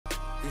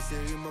y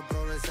seguimos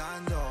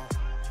progresando.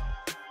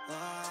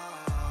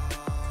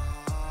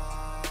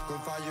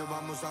 Con fallo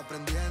vamos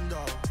aprendiendo.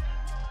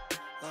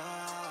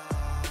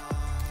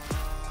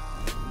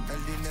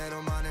 El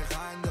dinero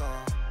manejando.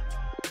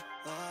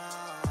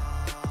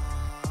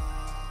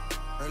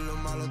 En lo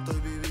malo estoy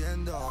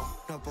viviendo.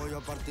 No apoyo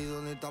a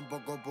partidos ni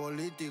tampoco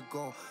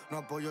políticos. No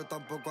apoyo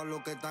tampoco a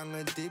lo que están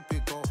en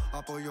típico.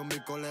 Apoyo a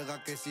mis colegas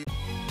que sí.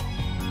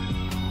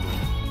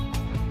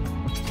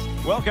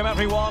 Welcome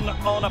everyone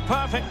on a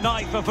perfect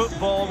night for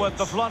football with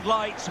the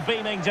floodlights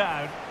beaming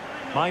down.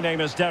 My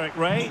name is Derek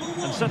Ray,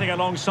 and sitting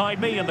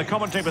alongside me in the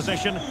commentary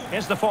position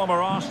is the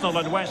former Arsenal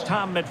and West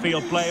Ham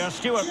midfield player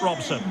Stuart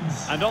Robson.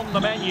 And on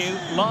the menu,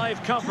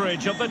 live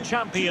coverage of the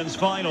Champions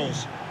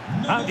finals.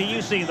 How do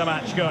you see the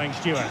match going,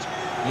 Stuart?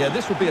 Yeah,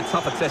 this will be a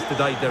tougher test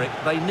today, Derek.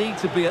 They need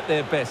to be at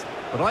their best,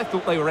 but I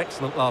thought they were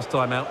excellent last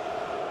time out.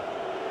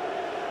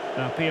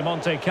 Now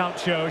Piemonte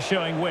Calcio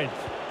showing width.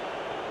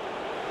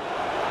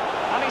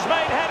 And he's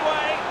made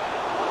headway.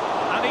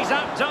 And he's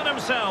outdone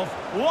himself.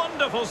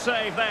 Wonderful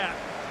save there.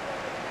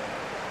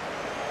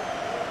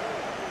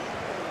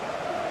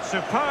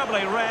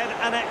 Superbly read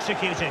and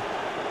executed.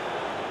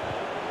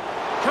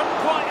 Couldn't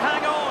quite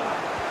hang on.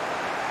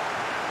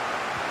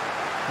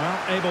 Well,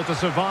 able to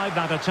survive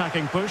that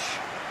attacking push.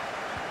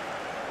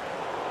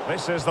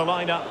 This is the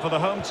lineup for the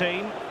home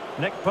team.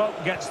 Nick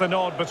Pope gets the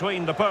nod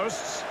between the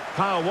posts.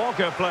 Kyle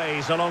Walker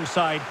plays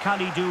alongside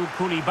Kalidou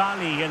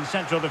Koulibaly in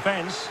central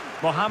defence.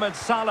 Mohamed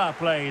Salah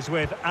plays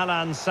with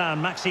Alain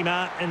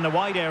Saint-Maximin in the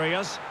wide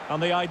areas.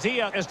 And the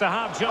idea is to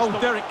have just... Oh,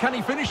 Derek, can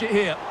he finish it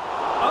here?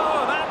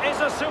 Oh, that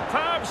is a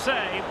superb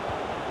save.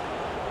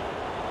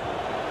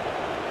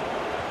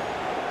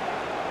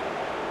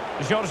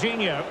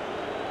 Jorginho.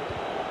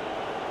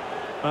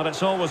 Well,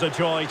 it's always a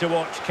joy to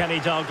watch Kenny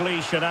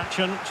Dalglish in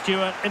action.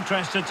 Stuart,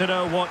 interested to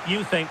know what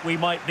you think we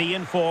might be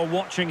in for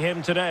watching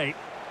him today.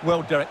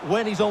 Well, Derek,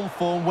 when he's on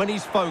form, when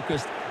he's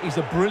focused, he's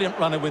a brilliant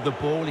runner with the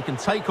ball. He can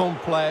take on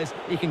players,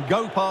 he can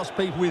go past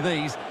people with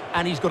ease,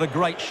 and he's got a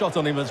great shot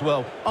on him as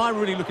well. I'm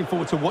really looking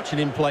forward to watching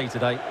him play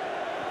today.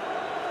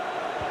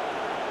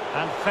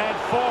 And fed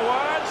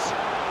forwards.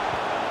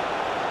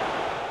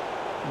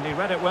 And he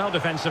read it well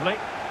defensively.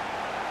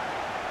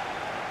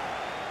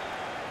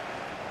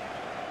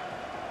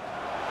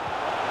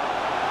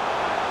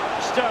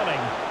 Sterling.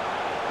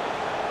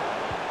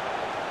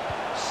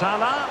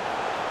 Salah.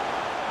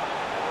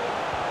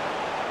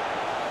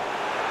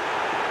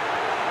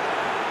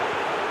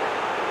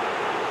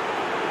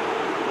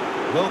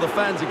 Well, the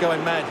fans are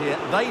going mad here.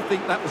 They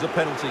think that was a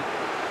penalty.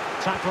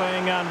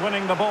 Tackling and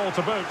winning the ball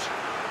to boot.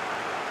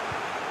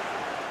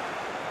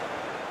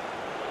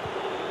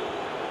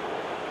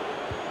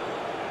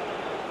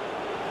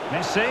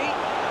 Messi.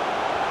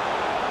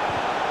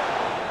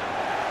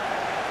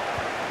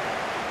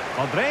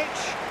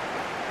 Modric.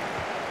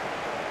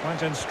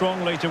 Went in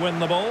strongly to win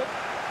the ball.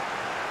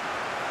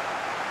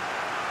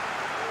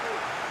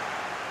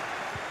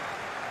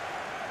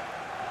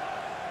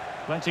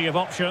 Plenty of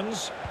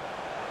options.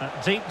 A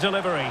deep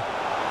delivery.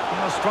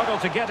 He'll struggle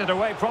to get it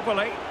away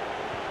properly.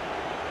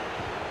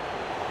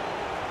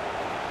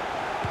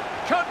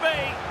 Could be.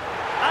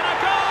 And a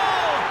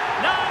goal!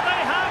 Now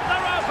they have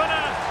their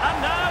opener. And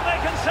now they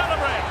can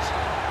celebrate.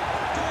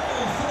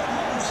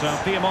 So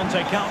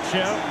Piemonte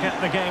Calcio get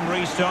the game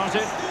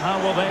restarted. How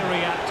will they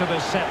react to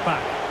this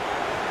setback?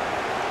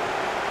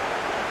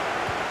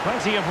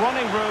 Plenty of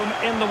running room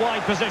in the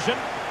wide position.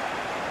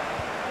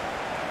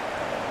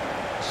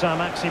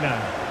 Saint-Maximin.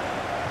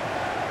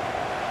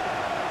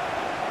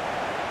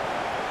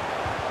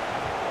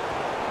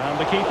 And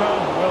the keeper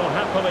will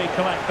happily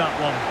collect that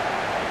one.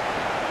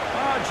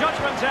 Oh,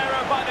 judgment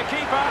error by the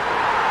keeper.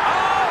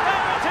 Oh,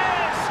 there it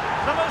is!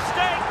 The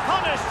mistake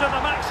punished to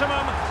the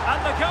maximum, and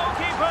the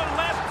goalkeeper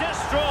left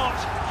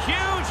distraught.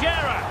 Huge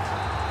error.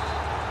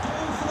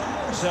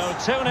 So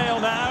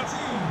 2-0 now.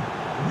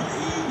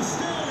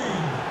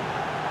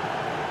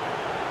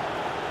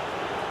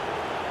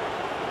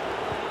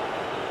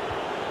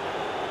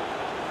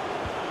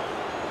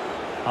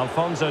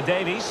 Alphonso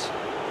Davies.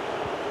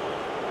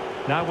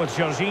 Now with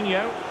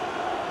Jorginho.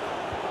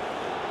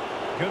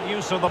 Good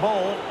use of the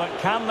ball, but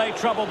can they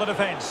trouble the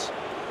defence?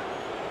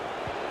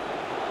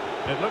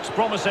 It looks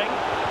promising.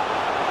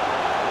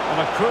 And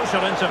a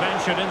crucial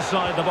intervention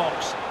inside the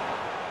box.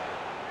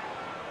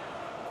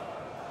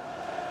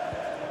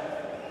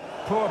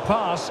 Poor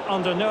pass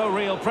under no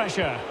real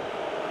pressure.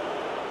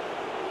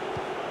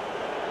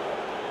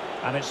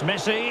 And it's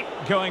Messi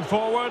going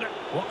forward.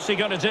 What's he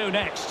going to do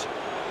next?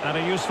 And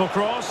a useful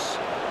cross.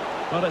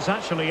 Well, it's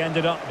actually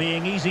ended up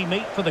being easy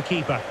meat for the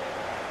keeper.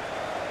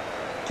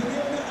 To the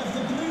owner of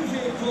the blue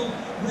vehicle,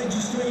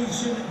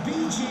 registration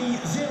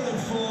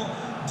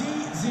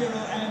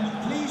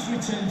BG04D0M, please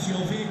return to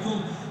your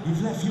vehicle.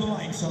 You've left your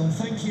lights on,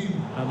 thank you.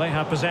 And they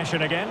have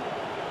possession again.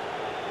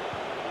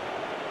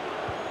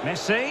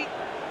 Messi.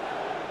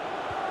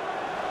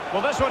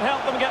 Well, this would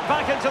help them get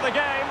back into the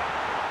game.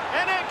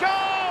 In it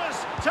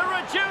goes! To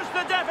reduce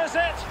the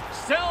deficit.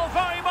 Still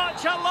very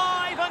much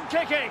alive and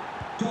kicking.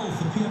 Goal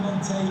for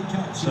Piemonte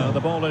Calcio. So the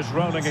ball is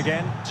rolling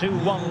again.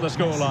 2-1 the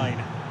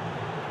scoreline.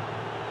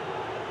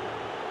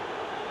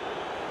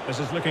 This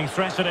is looking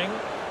threatening.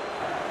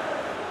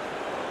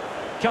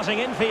 Cutting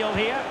infield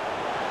here.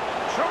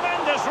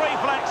 Tremendous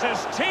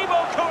reflexes.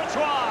 Thibaut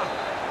Courtois.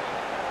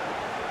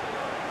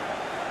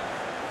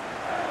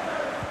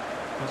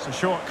 It's a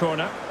short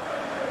corner.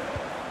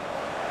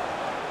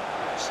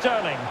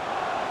 Sterling.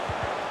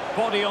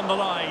 Body on the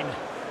line.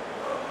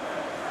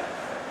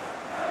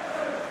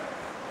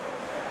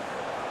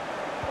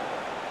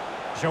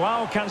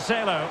 Joao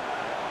Cancelo.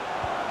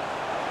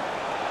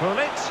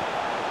 Gullit.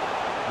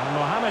 And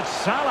Mohamed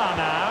Salah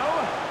now.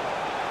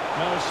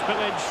 No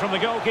spillage from the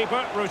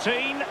goalkeeper.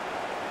 Routine.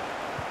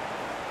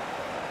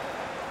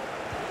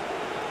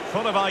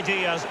 Full of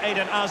ideas,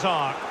 Eden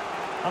Hazard.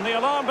 And the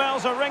alarm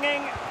bells are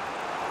ringing.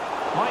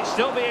 Might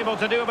still be able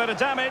to do a bit of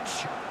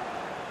damage.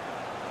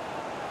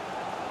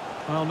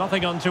 Well,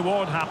 nothing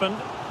untoward happened.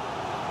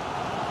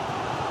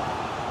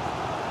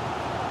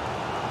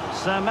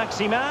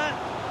 Saint-Maximin.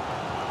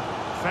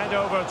 Fed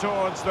over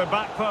towards the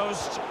back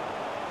post.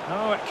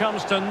 Oh, it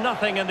comes to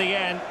nothing in the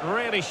end.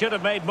 Really should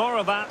have made more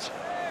of that.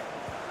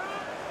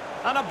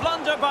 And a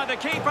blunder by the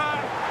keeper.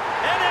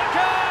 In it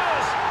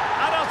goes!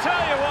 And I'll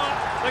tell you what,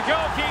 the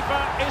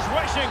goalkeeper is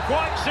wishing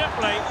quite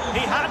simply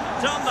he hadn't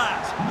done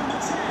that.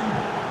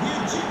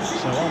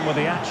 So on with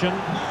the action.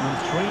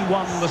 And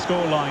 3-1 the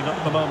scoreline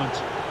at the moment.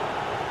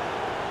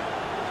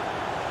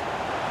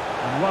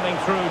 And running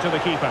through to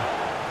the keeper.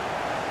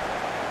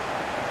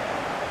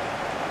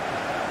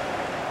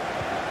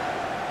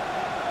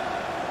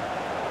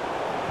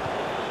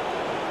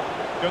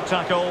 Good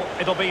tackle,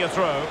 it'll be a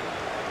throw.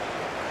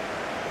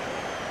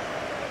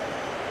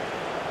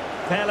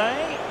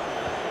 Pele.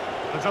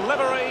 The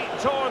delivery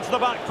towards the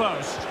back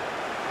post.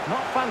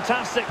 Not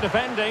fantastic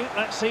defending.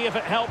 Let's see if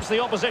it helps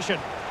the opposition.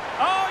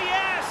 Oh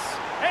yes!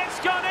 It's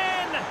gone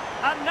in!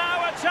 And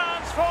now a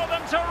chance for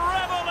them to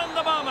revel in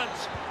the moment.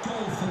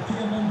 Goal for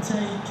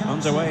Piemonte Calcio.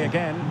 Underway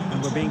again,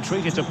 and we're being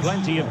treated to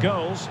plenty of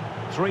goals.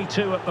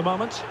 3-2 at the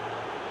moment.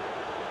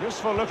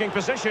 Useful looking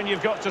position,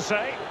 you've got to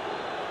say.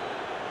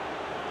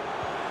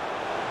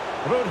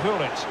 Ruud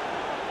Gullit.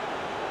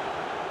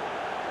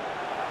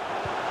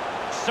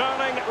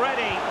 Sterling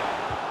ready.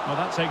 Well,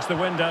 that takes the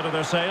wind out of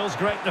their sails.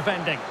 Great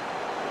defending.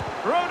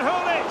 Ruud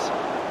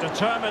Gullit.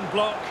 Determined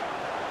block.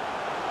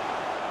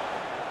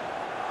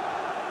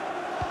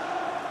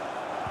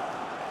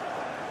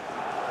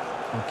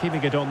 Well,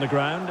 keeping it on the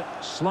ground.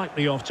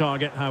 Slightly off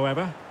target,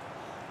 however.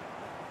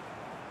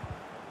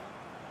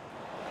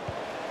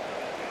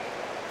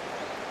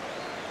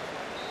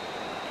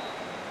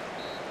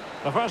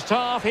 The first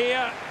half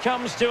here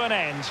comes to an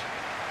end.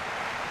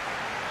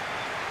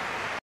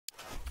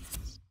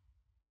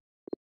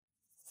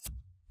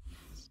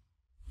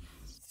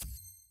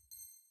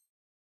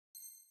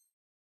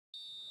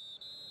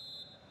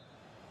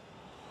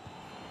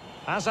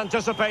 As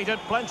anticipated,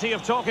 plenty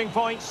of talking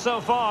points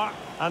so far.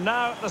 And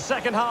now the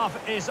second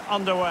half is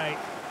underway.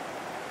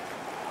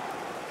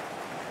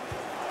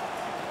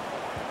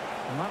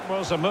 And that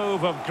was a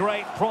move of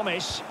great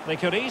promise. They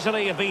could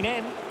easily have been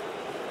in.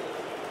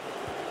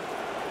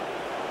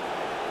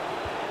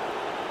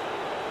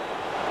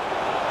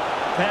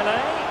 Pele,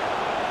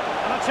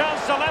 and a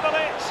chance to level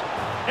it.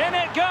 In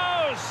it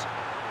goes,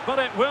 but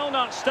it will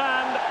not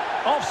stand.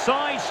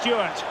 Offside,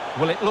 Stuart.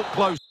 Well, it looked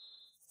close.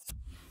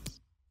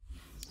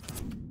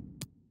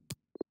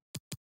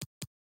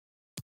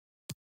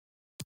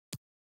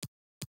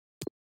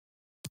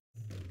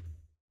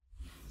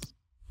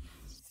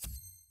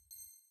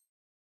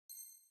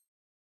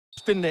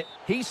 Didn't it?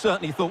 He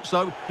certainly thought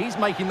so. He's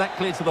making that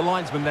clear to the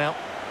linesman now.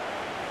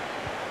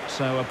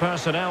 So a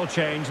personnel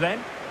change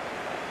then.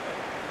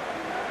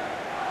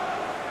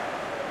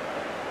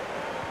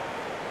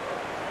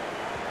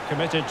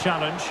 Committed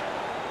challenge.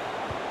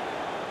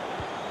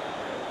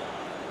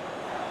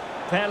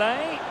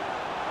 Pele.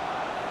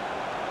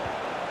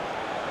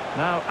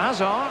 Now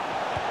Hazard.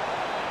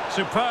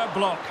 Superb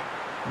block.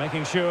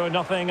 Making sure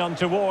nothing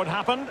untoward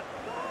happened.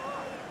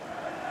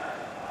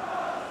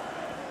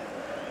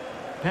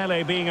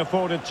 Pele being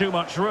afforded too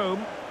much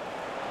room.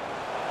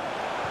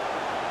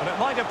 But it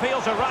might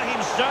appeal to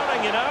Raheem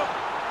Sterling, you know.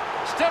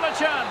 Still a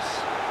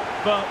chance.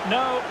 But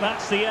no,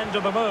 that's the end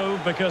of the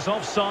move because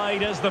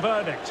offside is the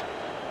verdict.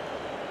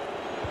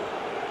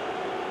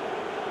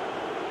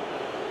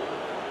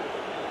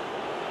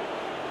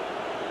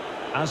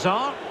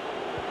 Hazard.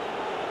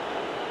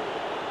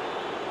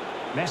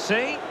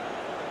 Messi.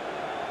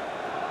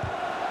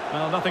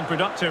 Well, nothing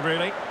productive,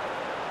 really.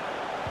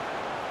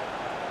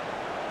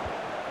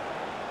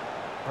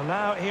 And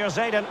now here's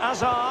Eden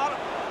Hazard.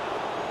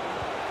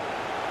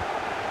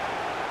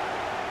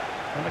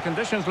 And the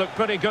conditions look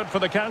pretty good for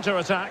the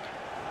counter-attack.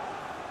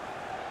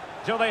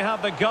 Do they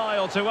have the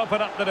guile to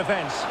open up the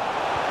defence?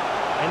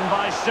 In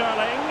by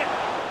Sterling.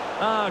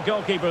 Ah,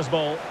 goalkeeper's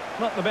ball.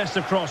 Not the best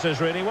of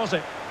crosses, really, was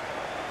it?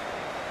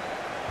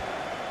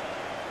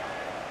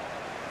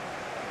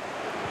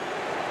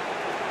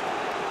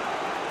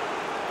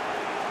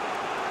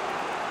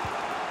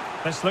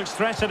 This looks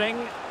threatening.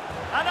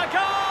 And a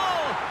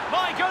goal!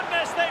 My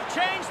goodness, they've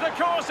changed the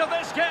course of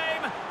this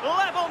game.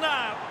 Level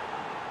now.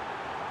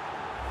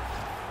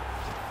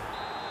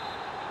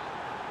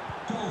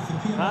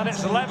 And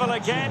it's level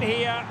again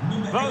here.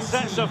 Both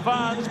sets of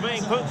fans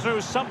being put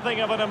through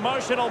something of an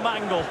emotional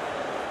mangle.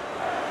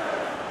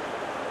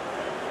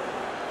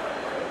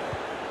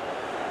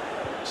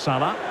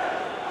 Salah.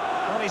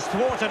 Well, he's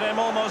thwarted him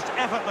almost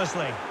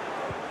effortlessly.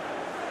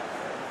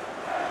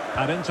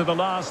 And into the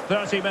last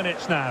 30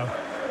 minutes now.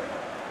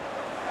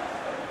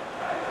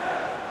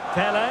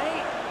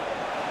 Pele.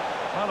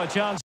 Well, a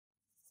chance.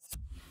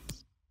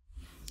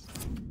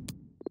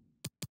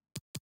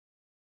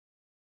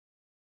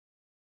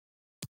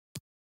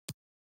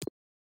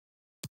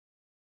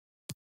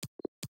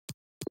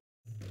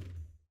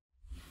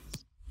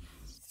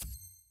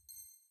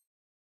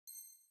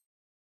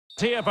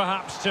 Here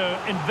perhaps to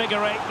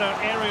invigorate their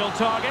aerial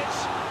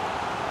targets.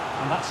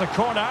 And that's a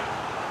corner.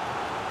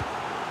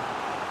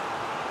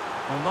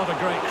 Well, not a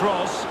great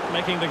cross,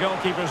 making the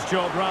goalkeeper's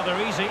job rather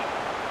easy.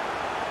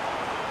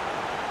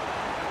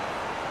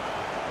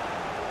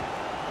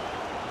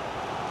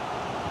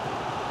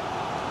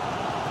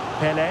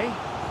 Pele.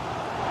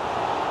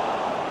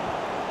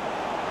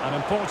 An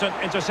important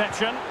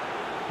interception.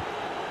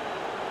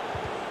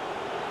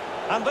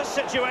 And this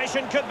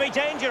situation could be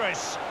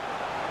dangerous.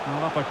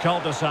 Well, up a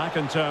cul-de-sac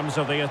in terms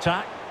of the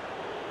attack.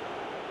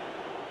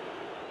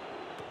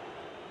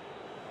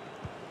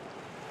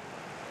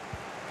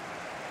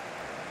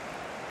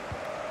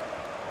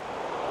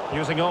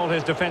 Using all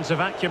his defensive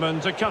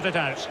acumen to cut it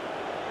out.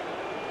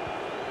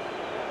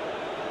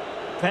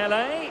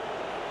 Pele.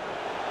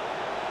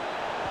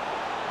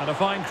 And a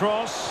fine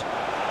cross.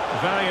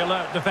 Very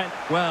alert defence.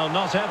 Well,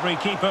 not every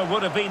keeper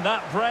would have been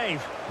that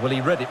brave. Well,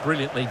 he read it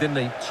brilliantly, didn't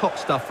he? Top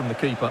stuff from the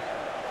keeper.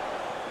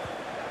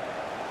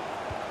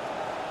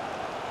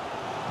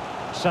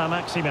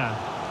 Saint-Maximin.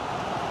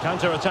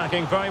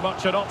 Counter-attacking, very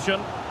much an option.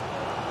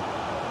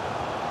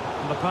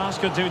 And the pass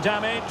could do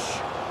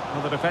damage.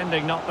 Well, the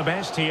defending not the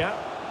best here.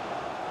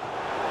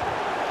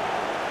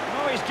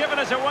 Oh, he's given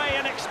it away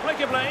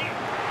inexplicably.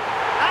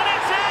 And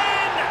it's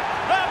in!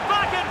 They're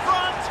back in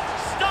front!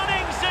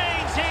 Stunning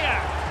scenes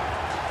here!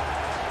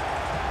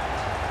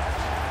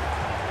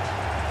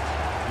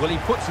 Well, he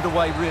puts it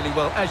away really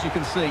well, as you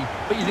can see.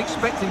 But you'd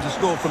expect him to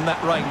score from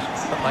that range.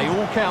 But they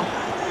all count.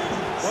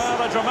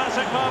 Well, a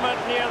dramatic moment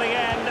near the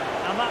end,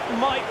 and that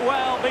might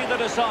well be the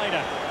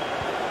decider.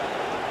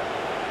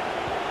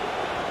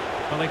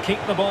 Well, they keep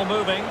the ball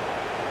moving.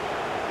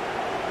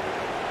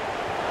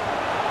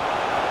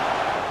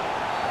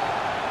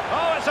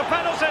 Oh, it's a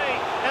penalty,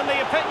 in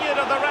the opinion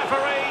of the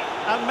referee,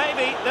 and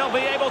maybe they'll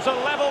be able to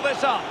level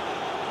this up.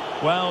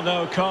 Well,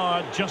 no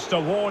card, just a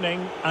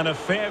warning, and a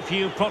fair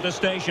few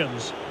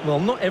protestations.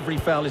 Well, not every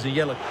foul is a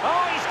yellow.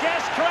 Oh, he's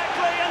guessed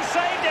correctly and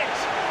saved it!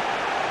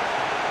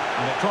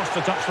 And it crossed the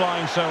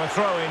touchline, so a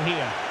throw in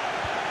here.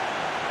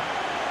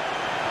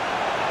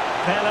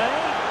 Pele.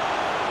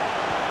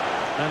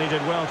 And he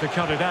did well to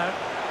cut it out.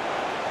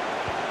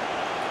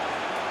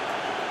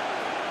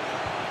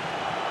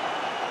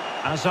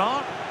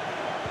 Hazard.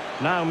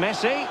 Now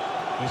Messi.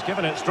 He's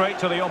given it straight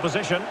to the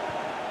opposition.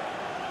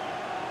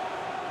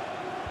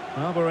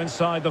 Well, we're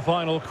inside the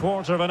final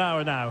quarter of an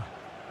hour now.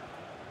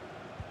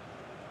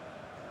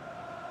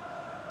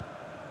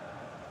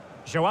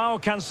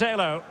 João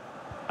Cancelo.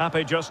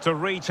 Happy just to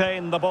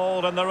retain the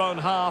ball in their own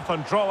half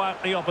and draw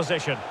out the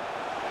opposition.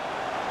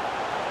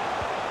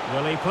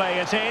 Will he play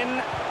it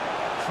in?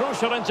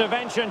 Crucial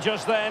intervention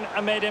just then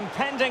amid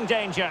impending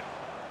danger.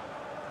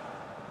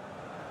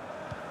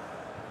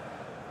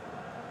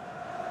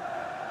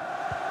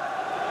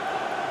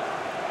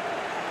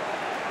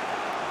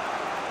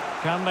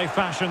 Can they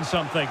fashion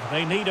something?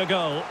 They need a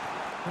goal.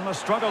 Well, a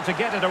struggle to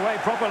get it away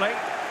properly.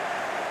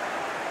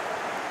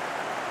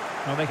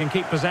 Well, they can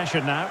keep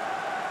possession now.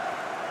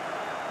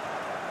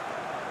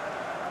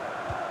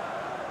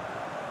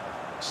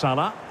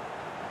 Salah.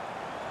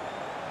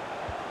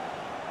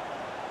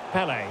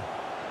 Pele.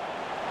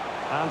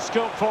 And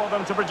scope for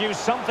them to produce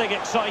something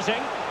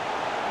exciting.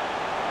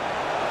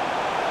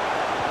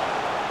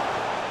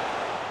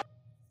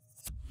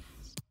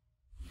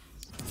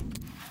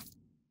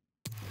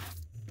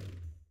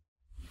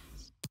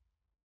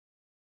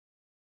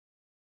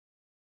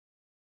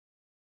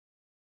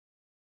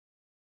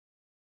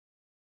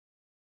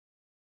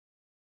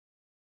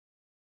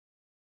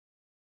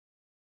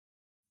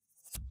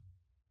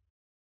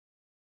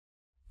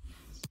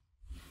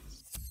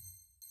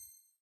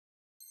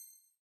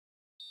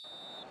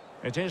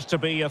 It is to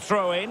be a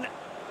throw-in.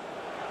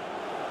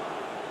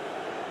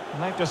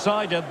 And they've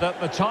decided that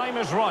the time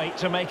is right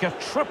to make a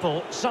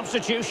triple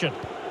substitution.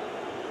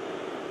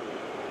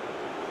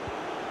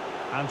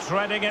 And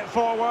threading it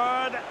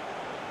forward.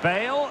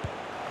 Bale.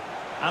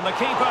 And the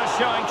keeper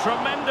showing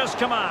tremendous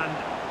command.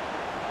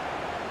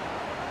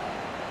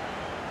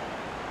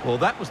 Well,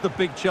 that was the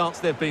big chance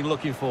they've been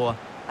looking for.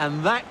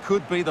 And that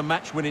could be the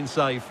match-winning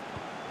save.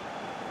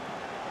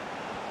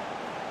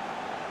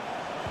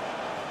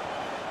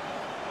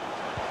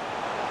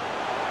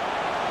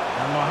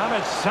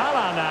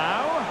 Salah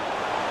now.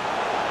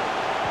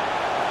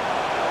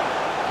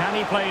 Can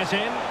he play it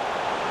in?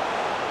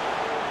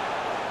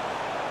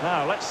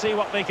 Now, let's see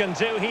what they can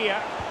do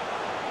here.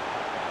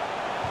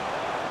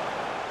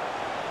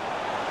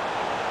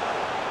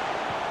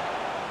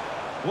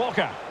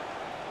 Walker.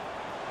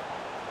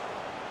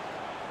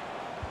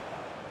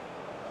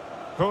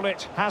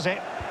 Pullet has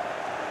it.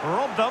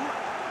 Robbed them.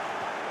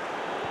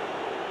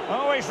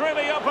 Oh, he's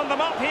really opened them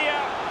up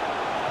here.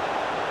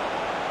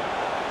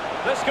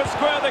 This could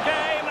square the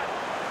game.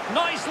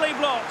 Nicely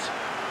blocked.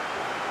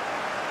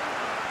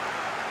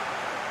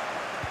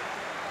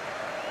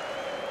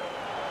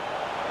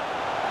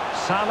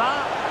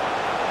 Salah.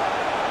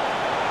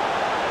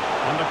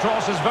 And the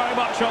cross is very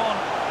much on.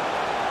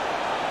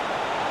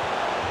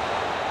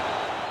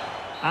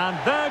 And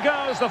there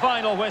goes the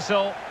final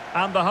whistle.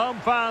 And the home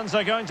fans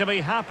are going to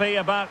be happy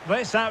about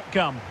this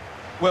outcome.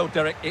 Well,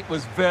 Derek, it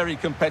was very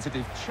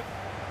competitive.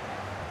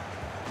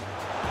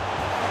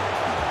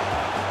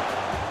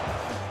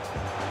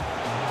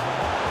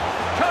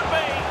 Could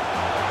be.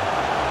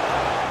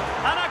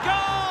 And a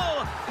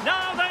goal!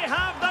 Now they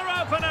have their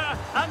opener,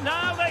 and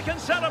now they can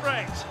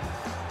celebrate.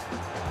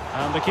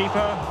 And the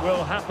keeper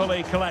will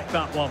happily collect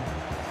that one.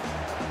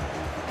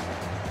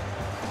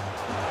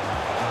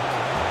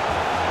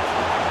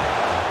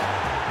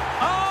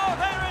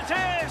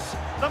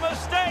 The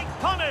mistake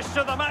punished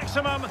to the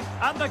maximum,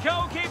 and the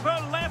goalkeeper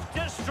left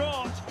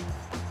distraught.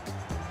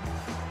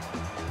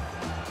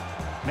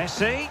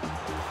 Messi.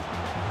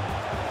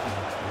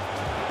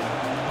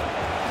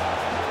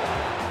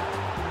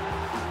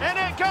 In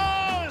it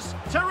goes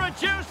to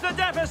reduce the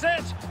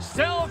deficit.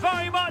 Still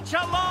very much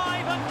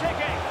alive and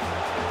kicking.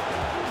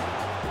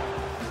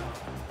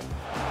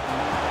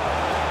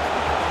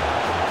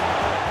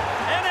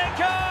 In it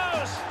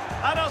goes!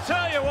 And I'll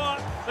tell you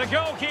what, the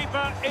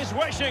goalkeeper is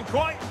wishing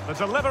quite the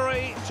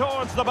delivery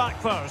towards the back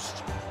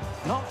post.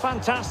 Not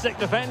fantastic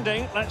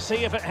defending. Let's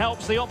see if it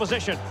helps the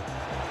opposition.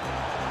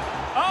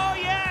 Oh,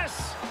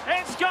 yes!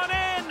 It's gone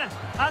in!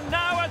 And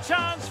now a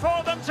chance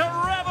for them to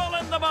revel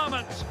in the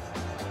moment.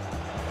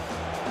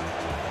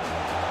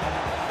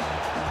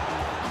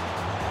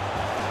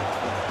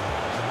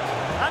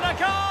 And a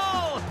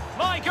goal!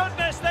 My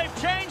goodness,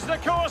 they've changed the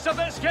course of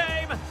this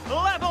game.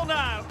 Level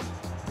now.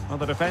 Well,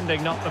 the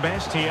defending not the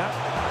best here.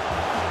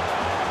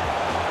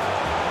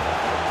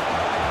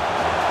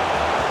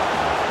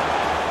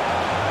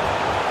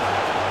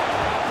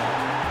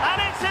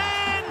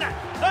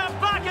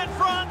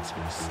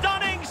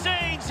 Stunning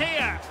scenes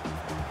here.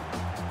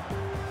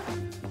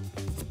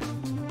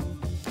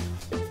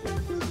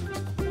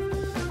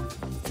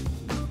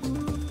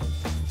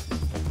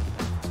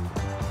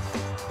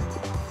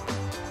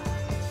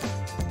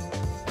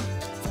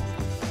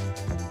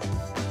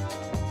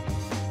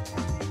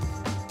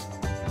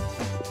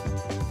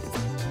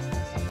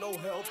 No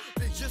help.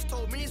 They just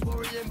told me he's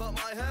worrying about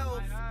my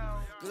health.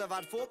 Cause I've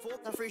had four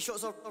and 3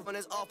 shots of when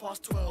it's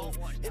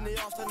 12:30. In the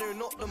afternoon,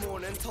 not the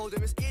morning. Told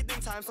him it's evening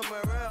time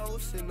somewhere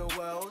else in the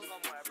world.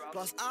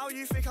 Plus, how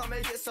you think I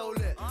make it so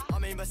lit? I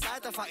mean,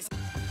 besides the fact.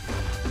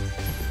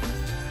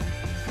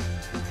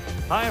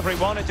 Hi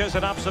everyone, it is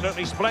an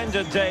absolutely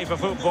splendid day for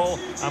football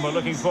and we're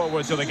looking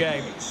forward to the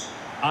game.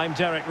 I'm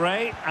Derek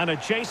Ray and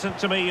adjacent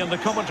to me in the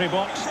commentary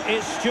box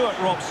is Stuart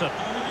Robson.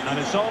 And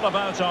it's all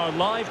about our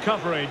live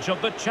coverage of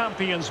the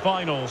Champions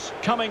Finals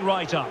coming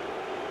right up.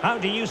 How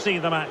do you see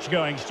the match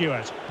going,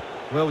 Stuart?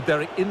 Well,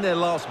 Derek, in their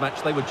last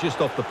match, they were just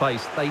off the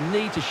pace. They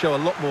need to show a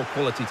lot more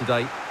quality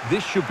today.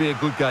 This should be a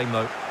good game,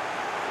 though.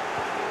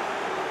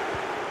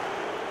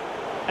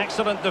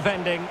 Excellent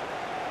defending.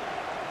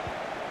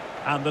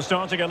 And the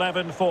starting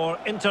 11 for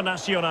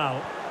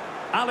Internacional.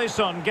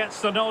 Alisson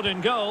gets the nod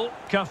in goal.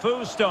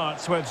 Cafu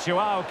starts with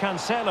Joao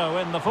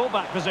Cancelo in the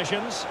fullback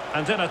positions.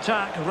 And in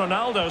attack,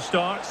 Ronaldo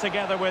starts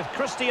together with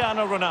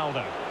Cristiano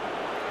Ronaldo.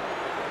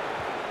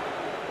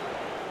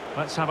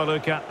 Let's have a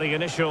look at the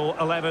initial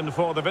 11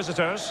 for the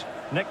visitors.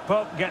 Nick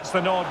Pope gets the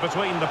nod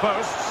between the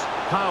posts.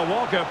 Kyle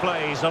Walker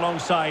plays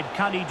alongside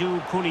Kalidou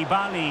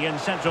Koulibaly in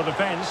central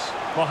defence.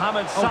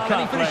 Mohamed Salah can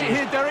he finish plays. it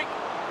here, Derek?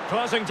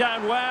 Closing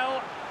down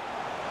well.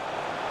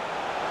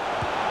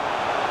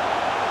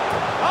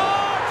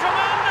 Oh,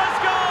 tremendous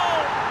goal!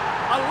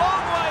 A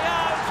long way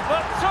out,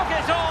 but took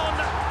it on.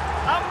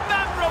 A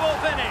memorable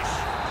finish.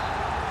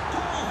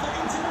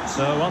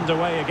 So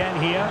underway again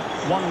here.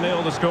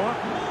 1-0 the score.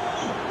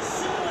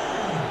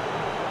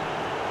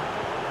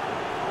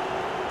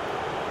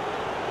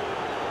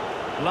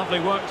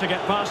 Lovely work to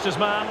get past his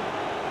man.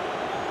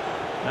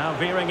 Now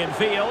veering in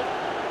field.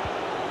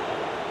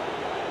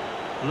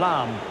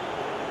 Lam.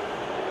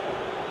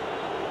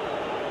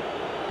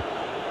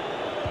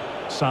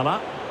 Salah.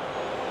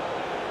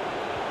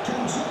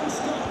 Can John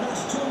Scott,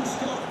 that's John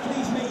Scott,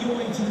 please make your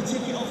way to the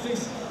ticket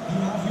office.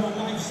 You have your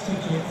wife's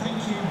ticket,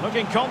 thank you.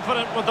 Looking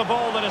confident with the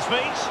ball at his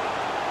feet.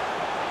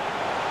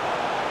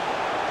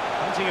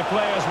 Plenty of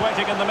players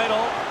waiting in the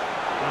middle.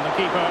 And the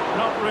keeper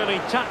not really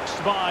taxed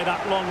by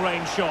that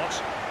long-range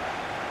shot.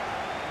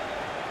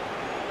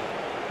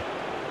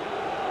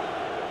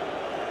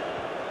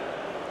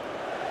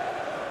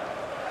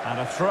 And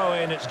a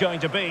throw-in it's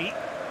going to be.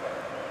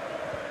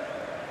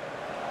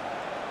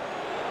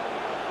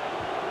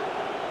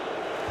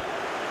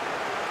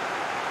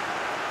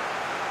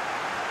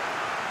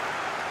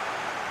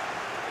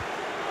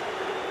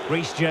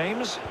 Reece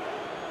James.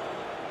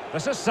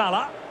 This is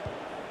Salah.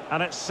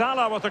 And it's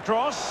Salah with the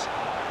cross.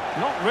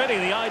 Not really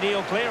the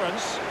ideal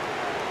clearance.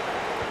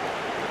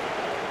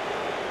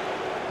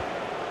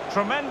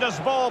 Tremendous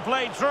ball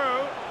played through.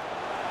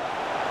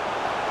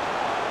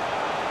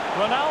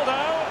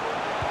 Ronaldo.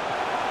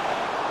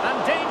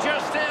 And danger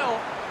still.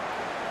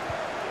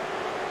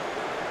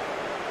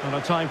 And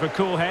a time for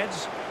cool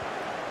heads.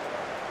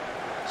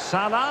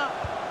 Salah.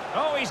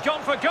 Oh, he's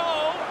gone for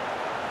goal.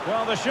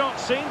 Well, the shot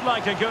seemed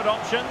like a good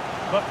option,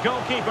 but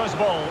goalkeeper's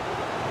ball.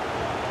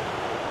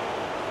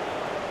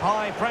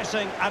 High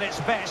pressing at its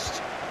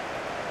best.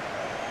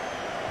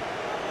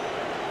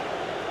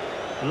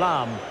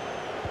 Lam.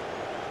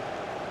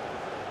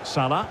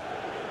 Salah.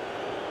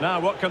 Now,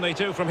 what can they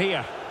do from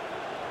here?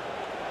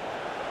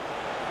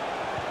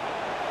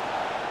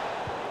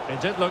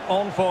 It did look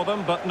on for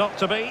them, but not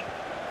to be.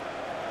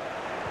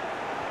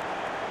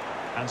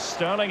 And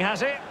Sterling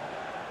has it.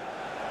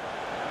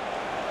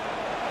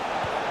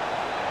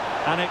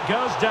 And it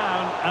goes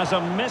down as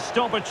a missed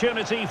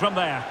opportunity from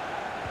there.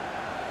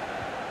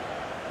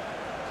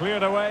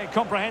 Cleared away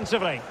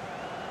comprehensively.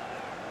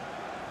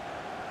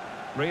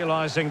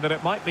 Realising that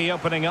it might be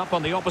opening up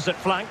on the opposite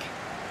flank.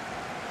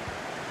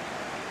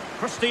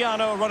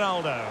 Cristiano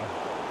Ronaldo.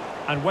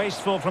 And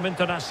wasteful from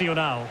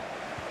Internacional.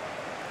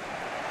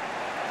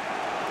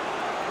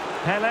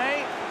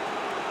 Pele.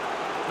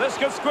 This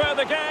could square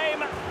the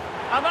game.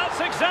 And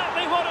that's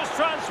exactly what has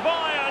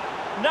transpired.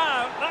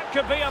 Now, that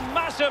could be a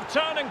massive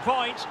turning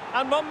point,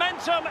 and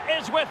momentum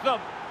is with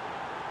them.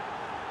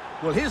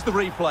 Well, here's the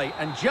replay,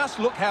 and just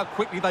look how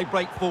quickly they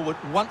break forward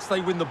once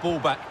they win the ball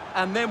back.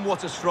 And then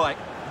what a strike.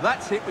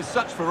 That's hit with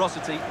such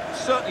ferocity.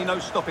 Certainly no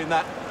stopping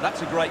that.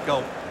 That's a great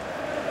goal.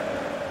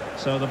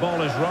 So the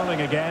ball is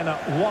rolling again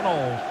at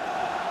 1-1.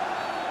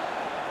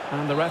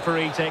 And the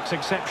referee takes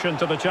exception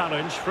to the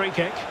challenge. Free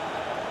kick.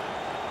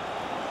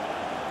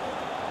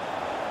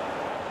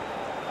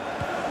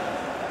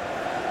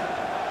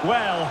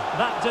 Well,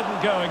 that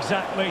didn't go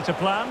exactly to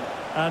plan,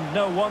 and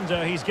no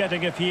wonder he's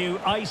getting a few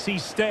icy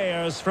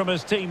stares from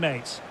his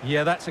teammates.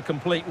 Yeah, that's a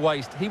complete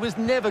waste. He was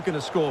never going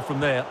to score from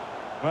there.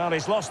 Well,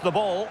 he's lost the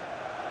ball.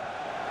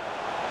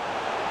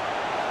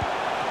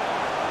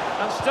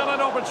 And still an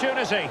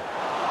opportunity.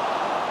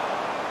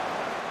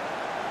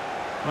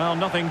 Well,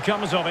 nothing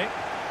comes of it.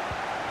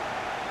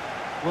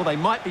 Well, they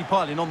might be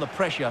piling on the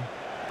pressure,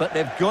 but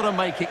they've got to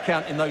make it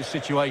count in those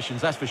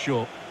situations, that's for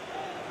sure.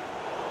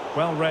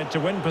 Well read to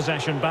win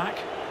possession back.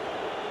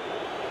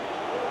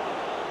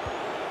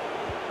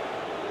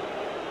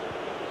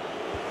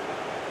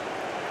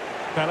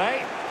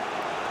 Pele.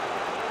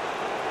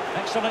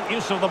 Excellent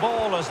use of the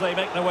ball as they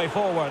make their way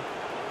forward.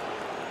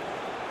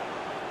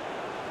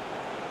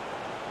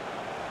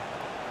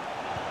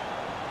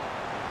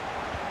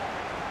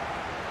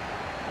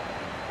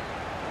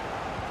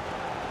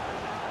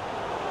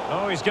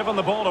 Oh, he's given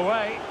the ball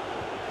away.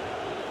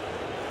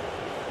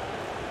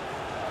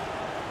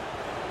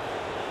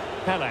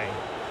 Pele.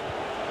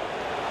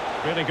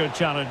 Really good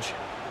challenge.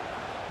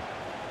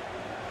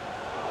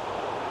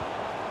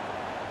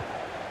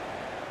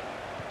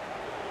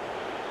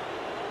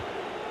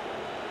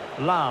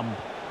 Lam.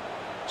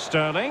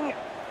 Sterling.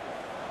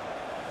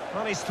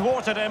 Well, he's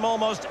thwarted him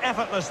almost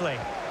effortlessly.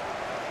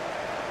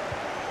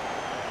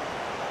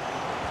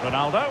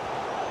 Ronaldo.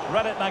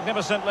 Read it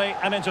magnificently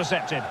and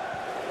intercepted.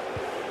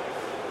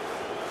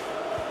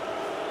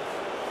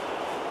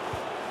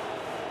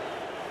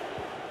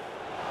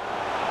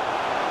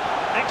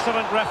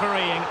 Excellent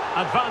refereeing,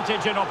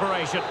 advantage in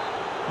operation.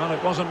 Well,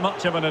 it wasn't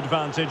much of an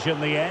advantage in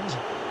the end,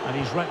 and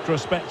he's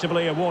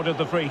retrospectively awarded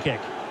the free kick.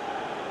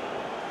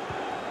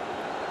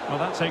 Well,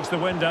 that takes the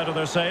wind out of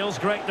their sails.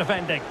 Great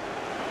defending.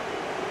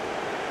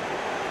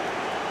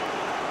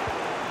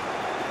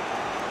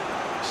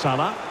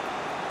 Salah.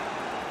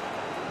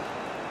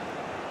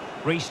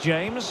 Reece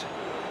James.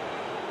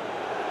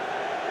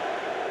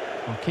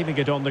 Well, keeping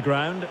it on the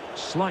ground,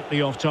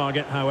 slightly off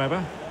target,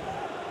 however.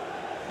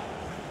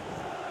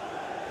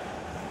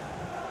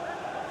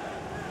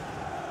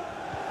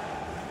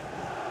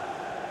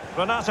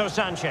 Renato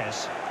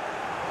Sanchez.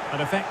 An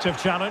effective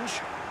challenge.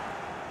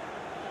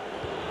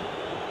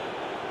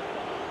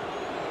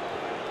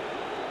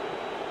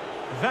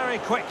 Very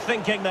quick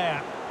thinking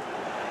there.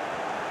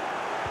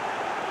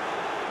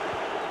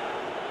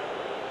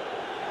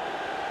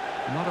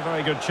 Not a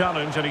very good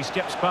challenge, and he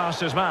skips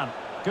past his man.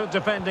 Good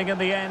defending in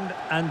the end,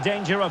 and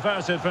danger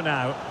averted for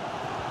now.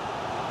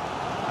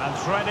 And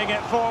threading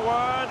it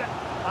forward.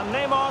 And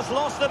Neymar's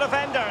lost the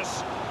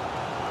defenders.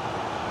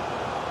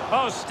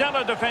 Oh,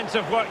 stellar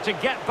defensive work to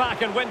get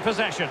back and win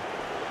possession.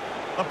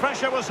 The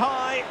pressure was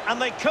high,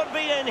 and they could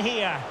be in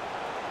here.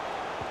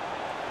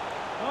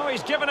 Oh,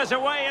 he's given us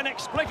away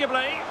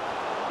inexplicably.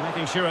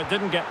 Making sure it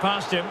didn't get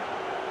past him.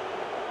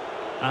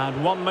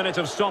 And 1 minute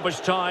of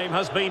stoppage time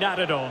has been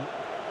added on.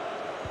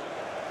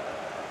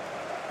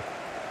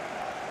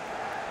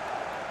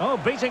 Oh,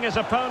 beating his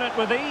opponent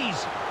with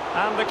ease.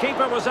 And the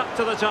keeper was up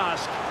to the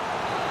task.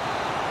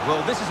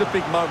 Well, this is a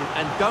big moment,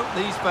 and don't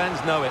these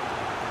fans know it?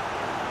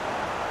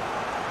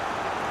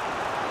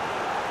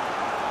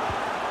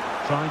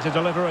 Trying to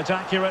deliver it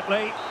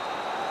accurately.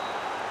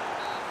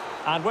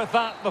 And with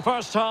that, the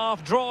first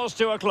half draws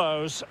to a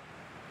close.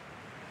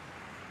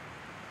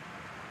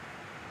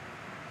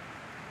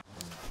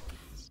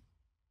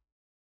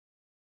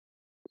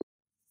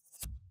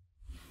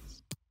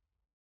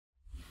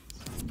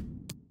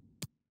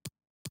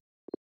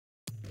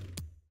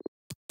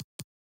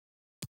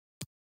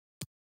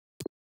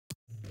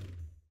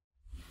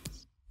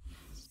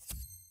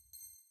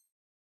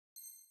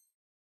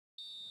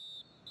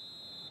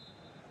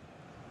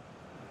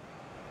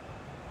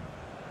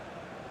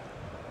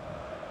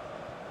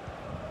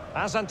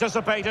 As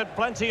anticipated,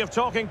 plenty of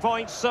talking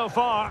points so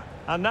far.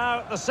 And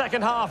now the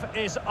second half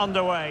is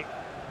underway.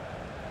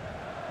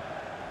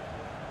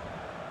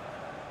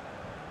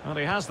 Well,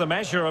 he has the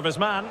measure of his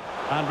man.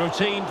 And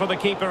routine for the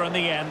keeper in the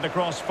end. The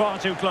cross far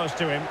too close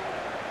to him.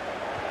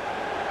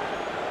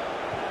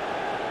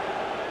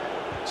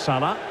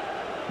 Salah,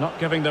 not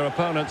giving their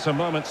opponents a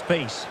moment's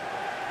peace.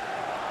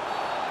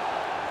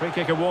 Free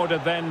kick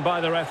awarded then by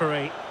the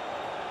referee.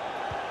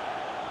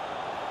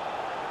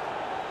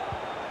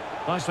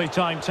 Nicely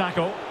timed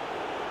tackle.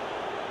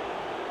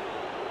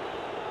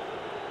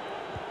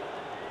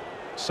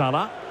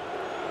 Salah.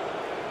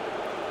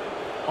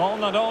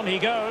 On and on he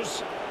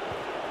goes.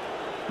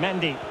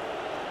 Mendy.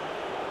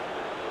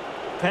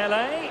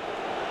 Pele.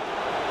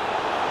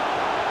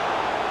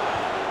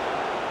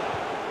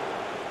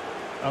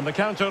 And the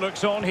counter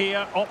looks on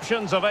here.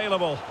 Options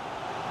available.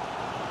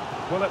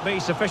 Will it be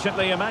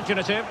sufficiently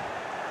imaginative?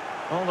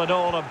 All in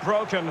all, a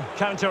broken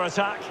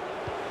counter-attack.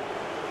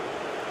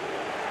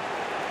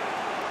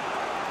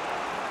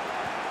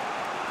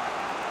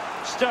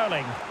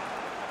 Sterling.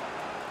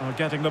 Oh,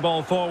 getting the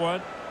ball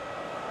forward.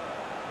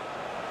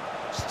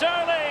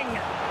 Sterling!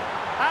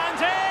 And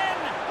in!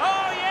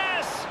 Oh,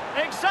 yes!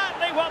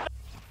 Exactly what...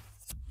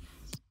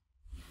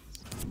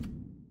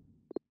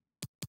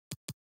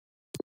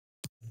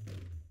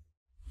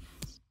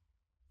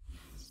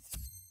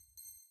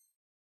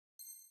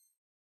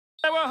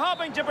 they were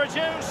hoping to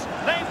produce.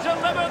 They've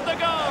delivered the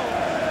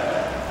goal.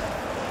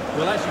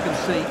 Well, as you can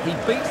see, he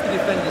beats the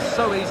defender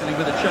so easily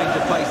with a change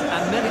of pace,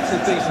 and then it's a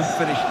decent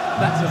finish.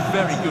 That's a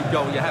very good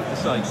goal, you have to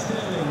say.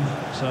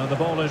 So the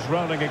ball is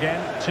rolling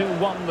again.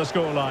 2-1 the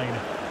scoreline.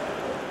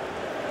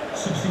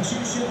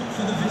 Substitution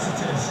for the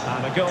visitors.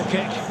 And a goal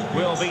kick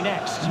will be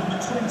next. Number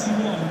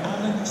 21,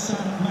 Alan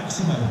San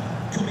Maximo.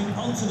 Coming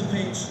onto the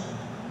pitch,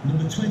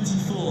 number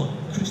 24,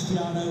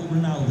 Cristiano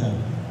Ronaldo.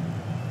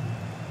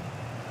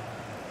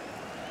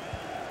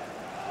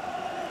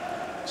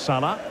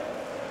 Salah.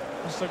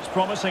 This looks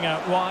promising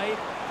out wide.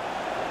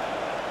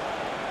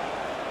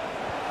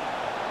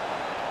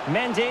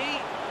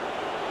 Mendy.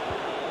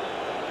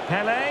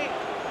 Pele.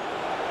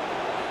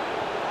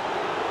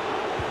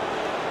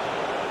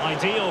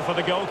 Ideal for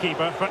the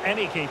goalkeeper, for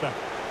any keeper.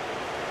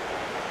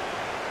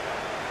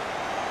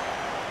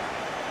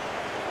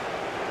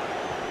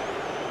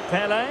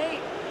 Pele.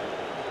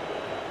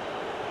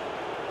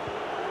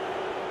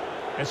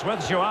 It's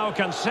with Joao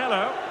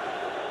Cancelo.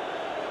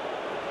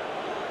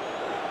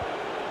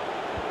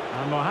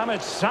 And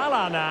Mohamed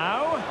Salah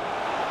now.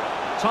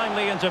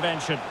 Timely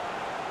intervention.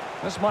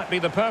 This might be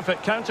the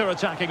perfect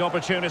counter-attacking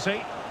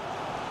opportunity.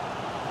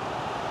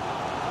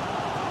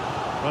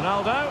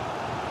 Ronaldo.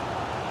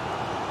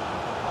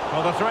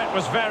 Well, the threat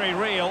was very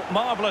real.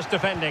 Marvellous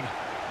defending.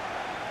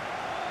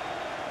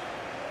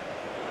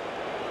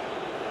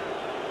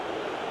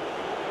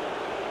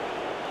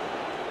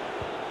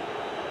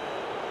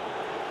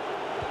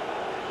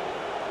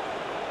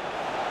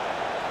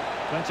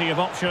 Plenty of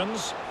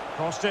options.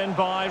 Crossed in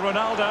by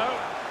Ronaldo.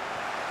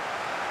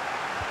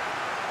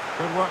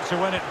 Good work to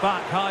win it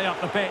back high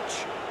up the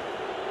pitch.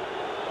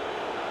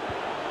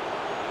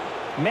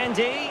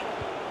 Mendy.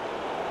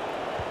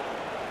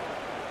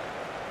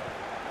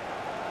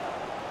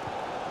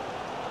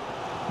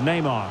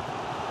 Neymar.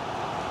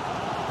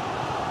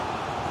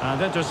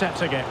 And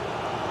intercepting it.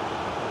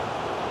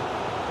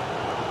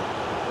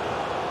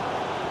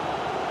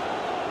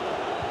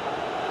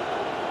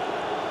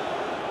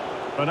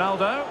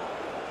 Ronaldo.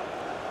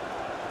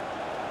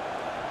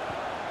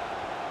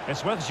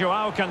 It's with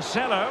Joao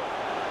Cancelo.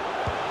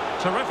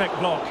 Terrific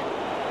block.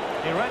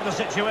 He read the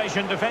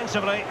situation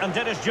defensively and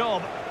did his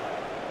job.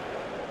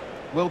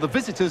 Well, the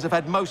visitors have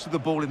had most of the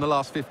ball in the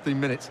last 15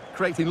 minutes,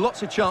 creating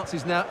lots of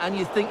chances now, and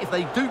you think if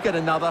they do get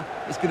another,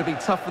 it's going to be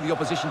tough for the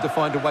opposition to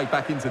find a way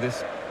back into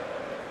this.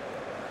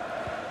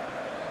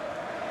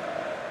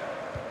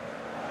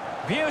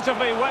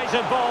 Beautifully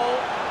weighted ball.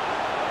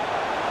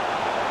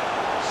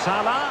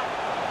 Salah.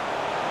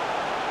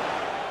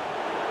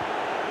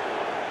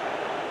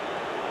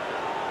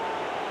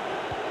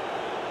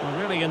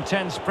 Really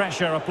intense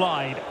pressure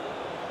applied.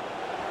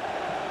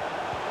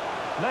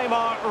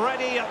 Neymar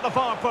ready at the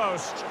far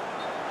post.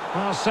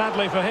 Well,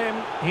 sadly for him,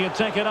 he had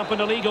taken up an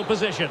illegal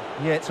position.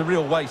 Yeah, it's a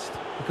real waste,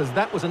 because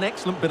that was an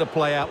excellent bit of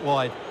play out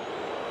wide.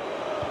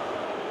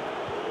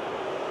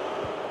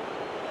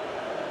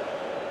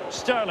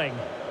 Sterling.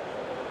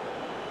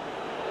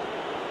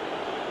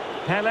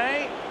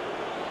 Pele.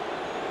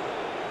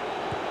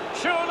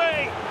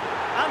 Surely.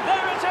 And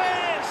there it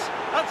is!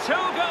 A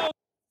 2-goal.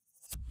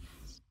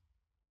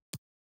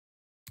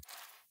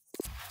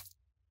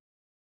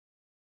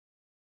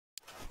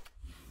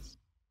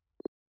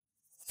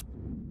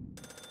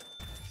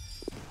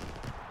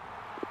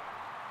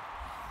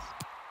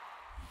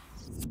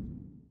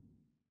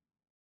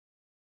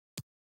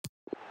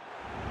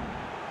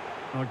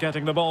 Well,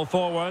 getting the ball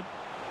forward.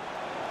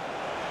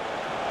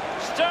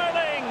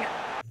 Sterling!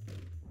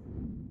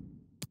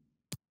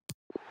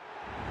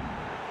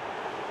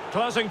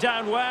 Closing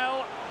down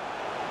well.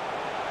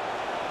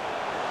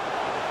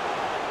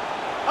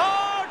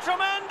 Oh,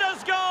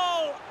 tremendous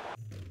goal!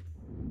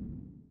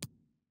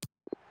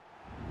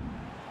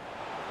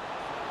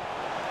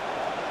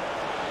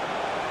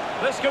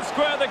 This could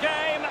square the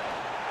game,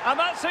 and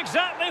that's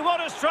exactly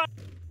what is trying.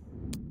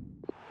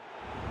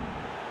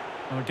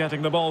 Well,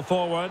 getting the ball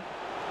forward.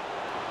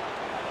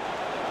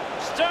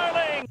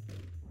 Sterling!